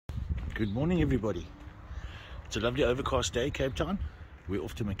Good morning, everybody. It's a lovely overcast day, Cape Town. We're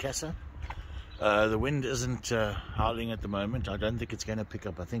off to Macassar. The wind isn't howling at the moment. I don't think it's going to pick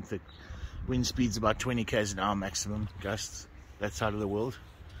up. I think the wind speed's about 20 km an hour maximum gusts that side of the world.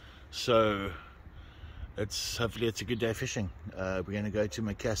 So hopefully it's a good day fishing. We're going to go to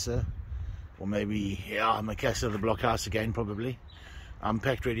Macassar, or maybe Macassar, the blockhouse again probably. I'm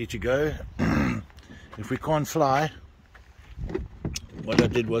packed, ready to go. If we can't fly, what I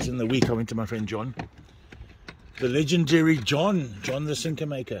did was, in the week I went to my friend John, the legendary John the sinker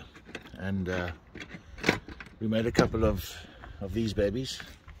maker, and we made a couple of these babies,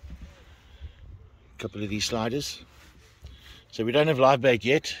 a couple of these sliders. So we don't have live bait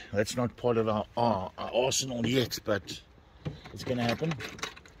yet. That's not part of our arsenal yet, but it's going to happen.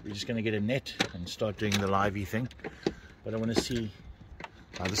 We're just going to get a net and start doing the livey thing. But I want to see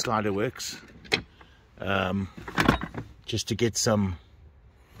how the slider works, just to get some,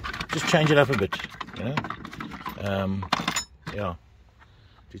 just change it up a bit, you know. Yeah,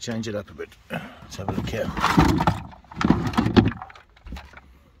 to change it up a bit. Let's have a look here.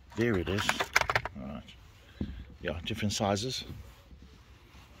 There it is. All right. Yeah, different sizes,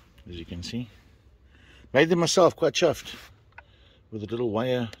 as you can see. Made them myself, quite chuffed, with a little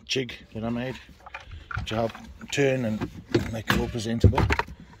wire jig that I made to help turn and make it all presentable.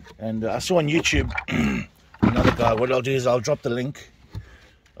 And I saw on YouTube another guy. What I'll do is I'll drop the link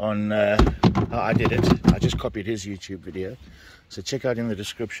on how I did it. I just copied his YouTube video, so check out in the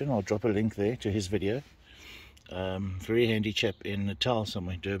description. I'll drop a link there to his video. Very handy chap in Natal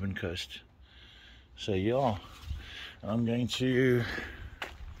somewhere, Durban coast. So yeah, I'm going to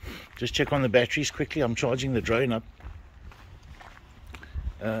just check on the batteries quickly. I'm charging the drone up.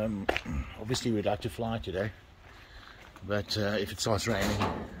 Obviously we'd like to fly today, but if it starts raining,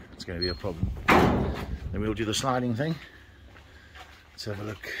 it's going to be a problem. Then we'll do the sliding thing. Let's have a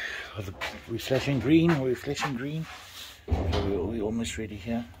look. Are we flashing green? Are we flashing green? Okay, we're almost ready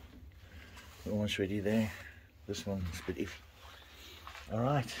here. We're almost ready there. This one's a bit iffy.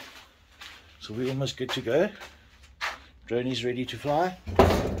 Alright, so we're almost good to go. Drone is ready to fly,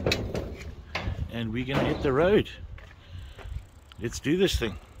 and we're going to hit the road. Let's do this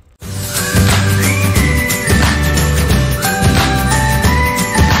thing.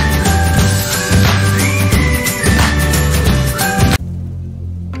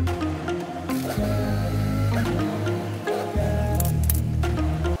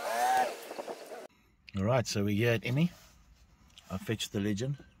 Alright, so we're here at Emmy. I fetched the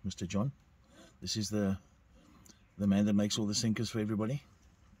legend, Mr. John. This is the man that makes all the sinkers for everybody.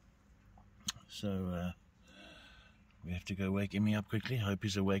 So we have to go wake Emmy up quickly. Hope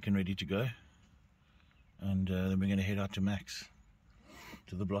he's awake and ready to go. And then we're going to head out to Max,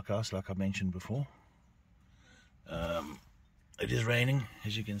 to the blockhouse, like I mentioned before. It is raining,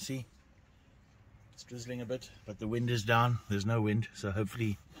 as you can see. It's drizzling a bit, but the wind is down. There's no wind, so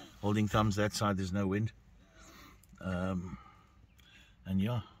hopefully, holding thumbs that side, there's no wind. And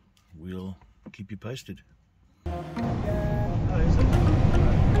yeah, we'll keep you posted. How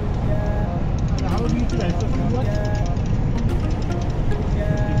are you today?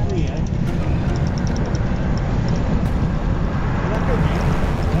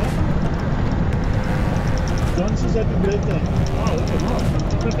 John says happy birthday. Oh, look at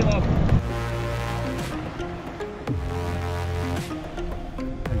that. Look it up.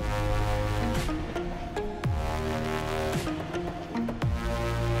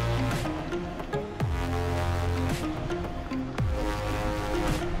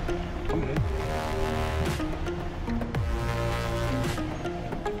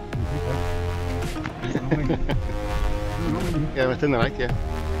 Yeah, within the right, yeah.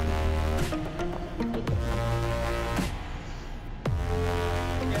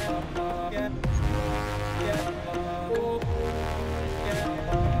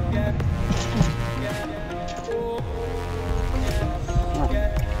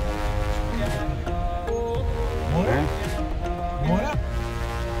 Mora?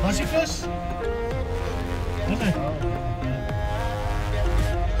 Massifus?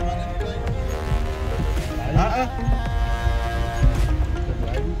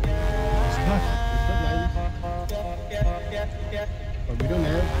 But we don't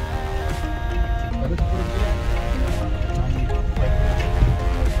have.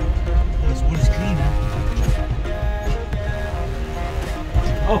 This wood is clean, huh?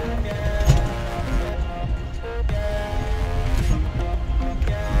 Oh!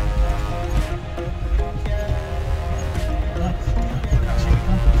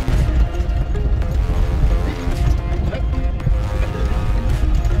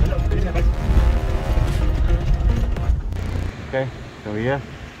 Okay, so here.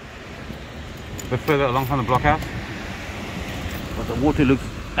 bit further along from the blockhouse. But the water looks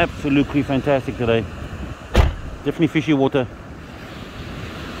absolutely fantastic today. Definitely fishy water.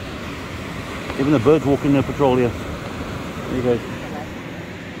 Even the birds walking their patrol here. There you go.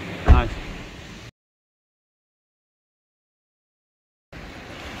 Nice.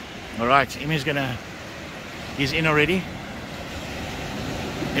 Alright, he's in already.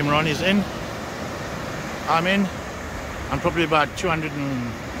 Imran is in. I'm in. I'm probably about 200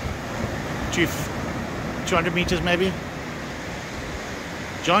 meters maybe.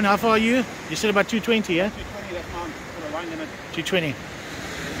 John, how far are you? You said about 220, yeah? 220, that's mine. For the line limit. 220.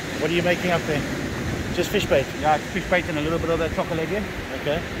 What are you making up there? Just fish bait? Yeah, fish bait and a little bit of that chocolate again.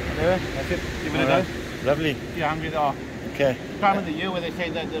 Okay. There, that's it. Give it a go. Lovely. See how hungry they are. Okay. Time of the year where they say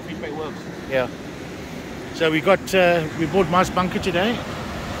that the fish bait works. Yeah. So we bought mouse bunker today.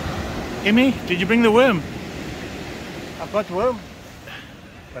 Emmy, did you bring the worm? I've got worm,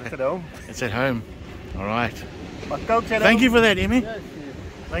 but it's at home. It's at home. All right. But Coke's at Thank home. you for that, Emmy. Yes, yes.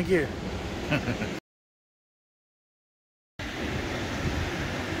 Thank you.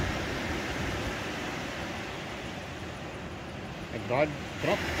 A god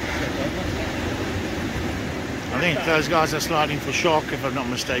drop. I think those guys are sliding for shark, if I'm not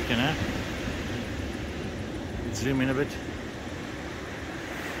mistaken, eh? Let's zoom in a bit.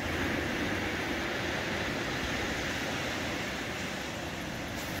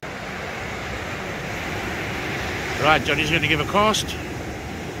 Right, Johnny's going to give a cast.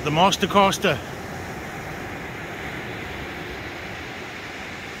 The master caster.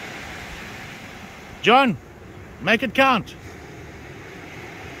 John, make it count.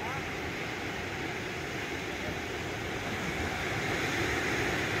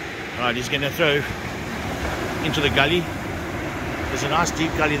 Right, he's going to throw into the gully. There's a nice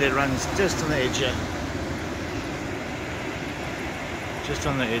deep gully that runs just on the edge here. Just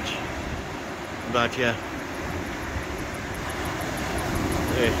on the edge. About here.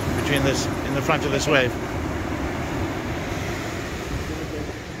 There, between this, in the front of this wave.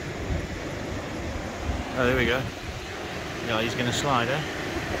 Oh, there we go. Yeah, he's going to slide, eh?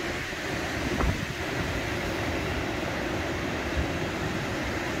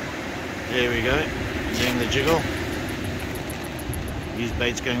 There we go, doing the jiggle. His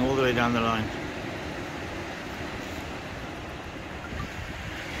bait's going all the way down the line.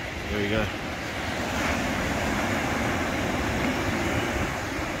 There we go.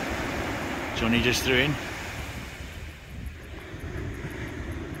 Johnny just threw in.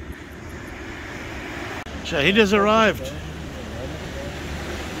 Shahid has arrived.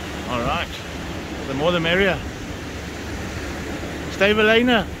 Alright, the more the merrier. Stay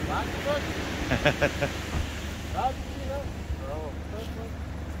Valena.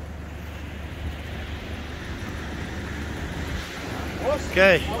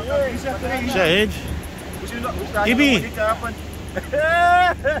 Okay, Shahid. Ibi.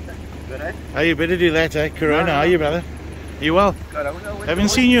 Oh, you better do that, eh? Corona, are you, brother? You well? Haven't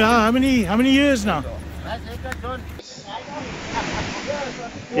seen you, huh? How many years now?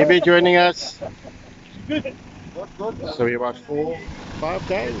 Ibi joining us. So we're about 4-5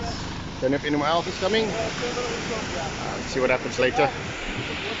 days. Don't know if anyone else is coming. Let's see what happens later.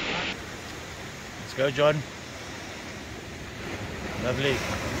 Let's go, John. Lovely.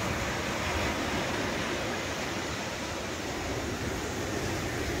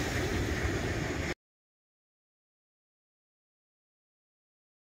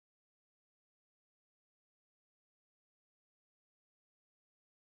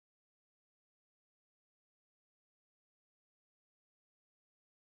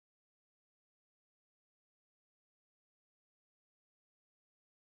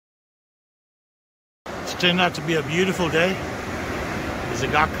 It's turned out to be a beautiful day. There's a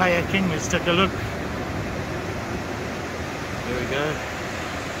guy kayaking. Let's take a look. There we go.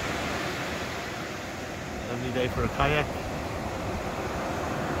 Lovely day for a kayak.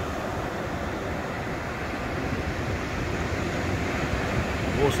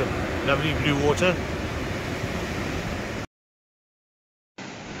 Awesome. Lovely blue water.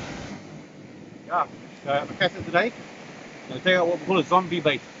 Yeah, Macassar today. I'll tell you what we call a zombie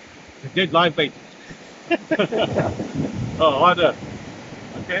bait. It's a dead live bait. Oh, right there.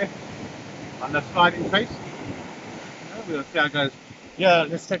 Okay. On the sliding face. Yeah, we'll see how it goes. Yeah,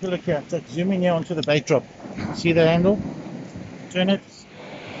 let's take a look here. Zoom in here onto the bait drop. See the handle? Turn it.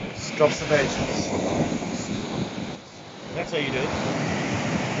 Just drops the bait. That's how you do it.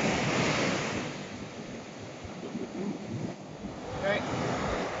 Okay.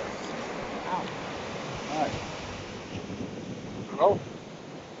 Ow. Alright. Roll.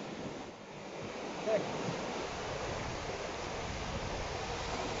 Okay.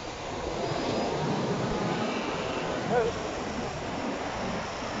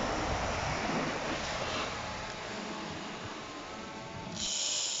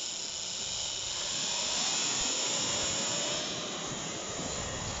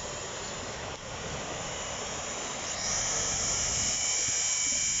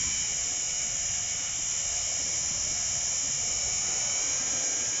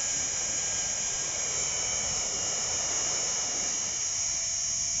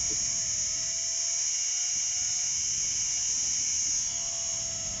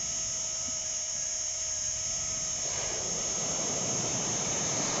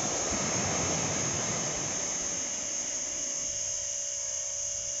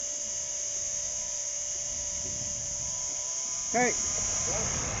 Okay.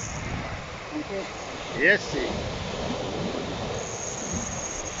 Yes, see.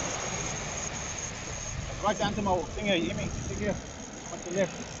 Right down to my thing here, you hear me? Stick here. On the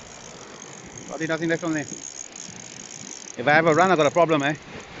left. Probably nothing left on there. If I have a run, I've got a problem, eh?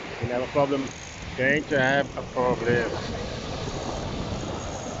 You'll have a problem. Going to have a problem.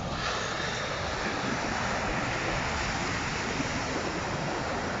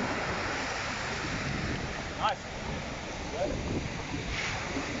 Nice.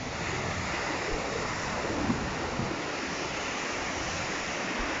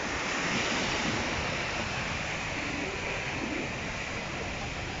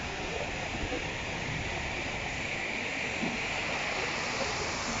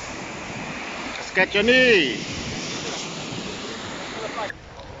 Just catch your knee.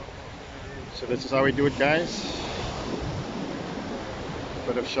 So this is how we do it, guys.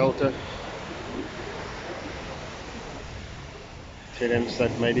 Bit of shelter. Terence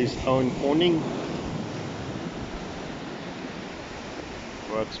that made his own awning.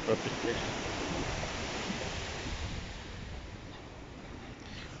 Works perfectly.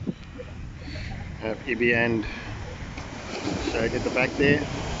 Have Ibi and Shag at the back there.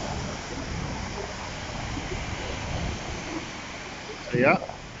 So yeah,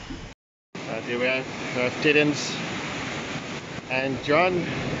 there we have Terence and John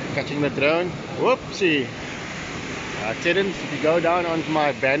catching the drone. Whoopsie! Terence, if you go down onto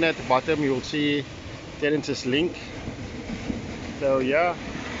my banner at the bottom, you will see Terence's link. So yeah,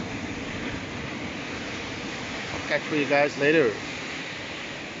 I'll catch for you guys later.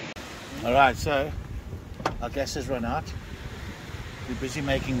 Alright, so our gas has run out. We're busy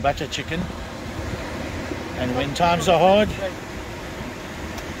making butter chicken. And when times are hard,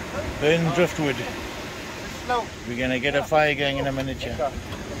 burn driftwood. We're going to get a fire going in a minute here.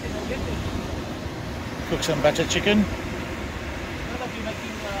 Cook some butter chicken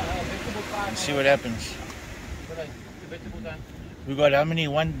and see what happens. We've got how many?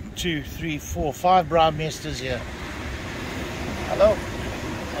 1, 2, 3, 4, 5 brown mesters here. Hallo,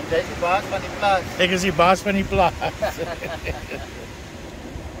 en deze baas van die plaats. Ek is die baas van die plaas.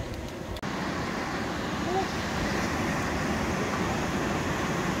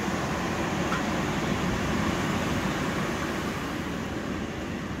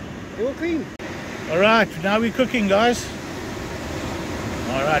 They were clean. Alright, now we're cooking, guys.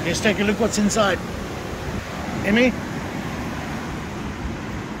 Alright, let's take a look what's inside. Emmy?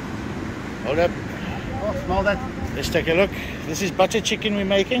 Hold up. Oh, smell that. Let's take a look. This is butter chicken we're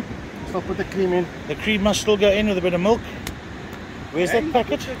making. So put the cream in. The cream must still go in with a bit of milk. Where's Hey, that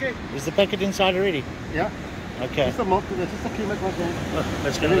packet? it's okay. Is the packet inside already? Yeah. Okay. Just the milk, just the cream that was there. Oh,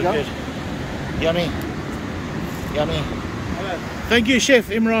 that's There going to you look go. good. Yummy. Yummy. Hello. Thank you, Chef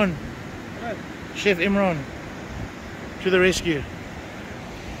Imran. Hello. Chef Imran. To the rescue.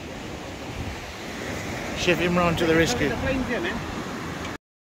 Chef Imran to the rescue. The flames here, man.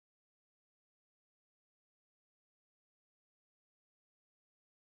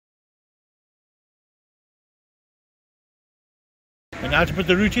 And now to put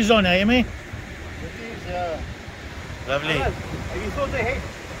the rotis on, eh, Amy? This is, Lovely. have you thought ahead?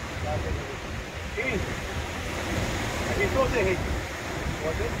 Have you thought ahead?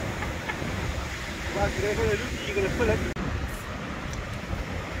 What's it? Well, today for the root, you're going to fill it.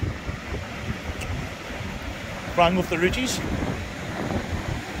 Frying off the rotis.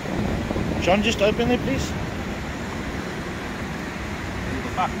 John, just open it, please.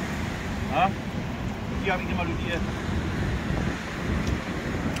 Fuck. Huh? You having them here?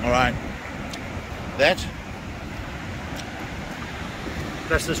 Alright. That.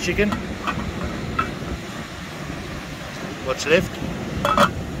 Plus this chicken. What's left?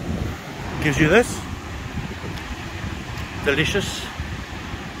 Gives you this. Delicious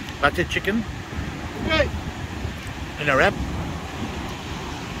butter chicken. Okay. In a wrap.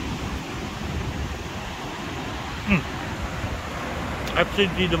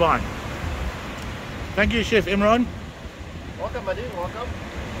 Absolutely divine. Thank you, Chef Imran. Welcome, buddy. Welcome.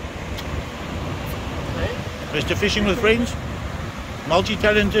 Hey. Mr. Fishing with Friends,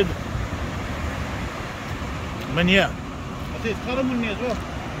 multi-talented man here. I said cardamom as well.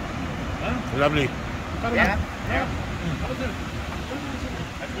 Huh? Lovely. Yeah.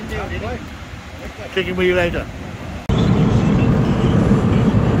 Checking with you later.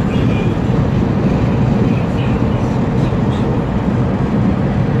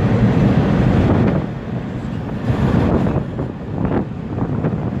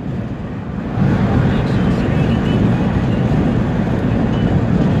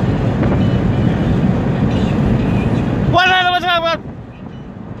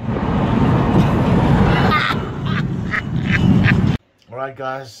 Alright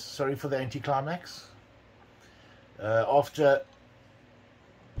guys, sorry for the anticlimax. After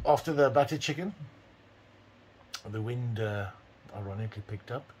the butter chicken, the wind ironically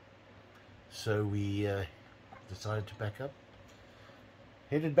picked up, so we decided to back up,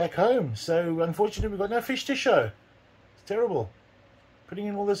 headed back home. So unfortunately we've got no fish to show. It's terrible, putting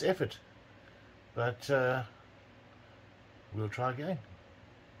in all this effort, but we'll try again.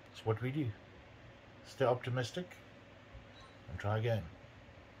 It's what we do. Stay optimistic and try again.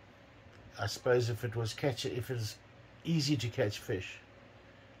 I suppose if it was easy to catch fish,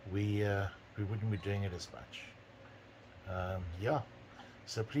 we wouldn't be doing it as much. Yeah,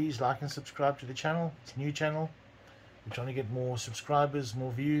 so please like and subscribe to the channel. It's a new channel. We're trying to get more subscribers,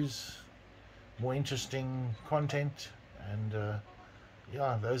 more views, more interesting content, and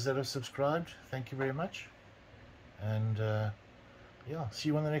yeah, those that have subscribed, thank you very much, and yeah, see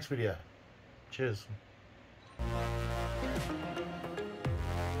you on the next video. Cheers.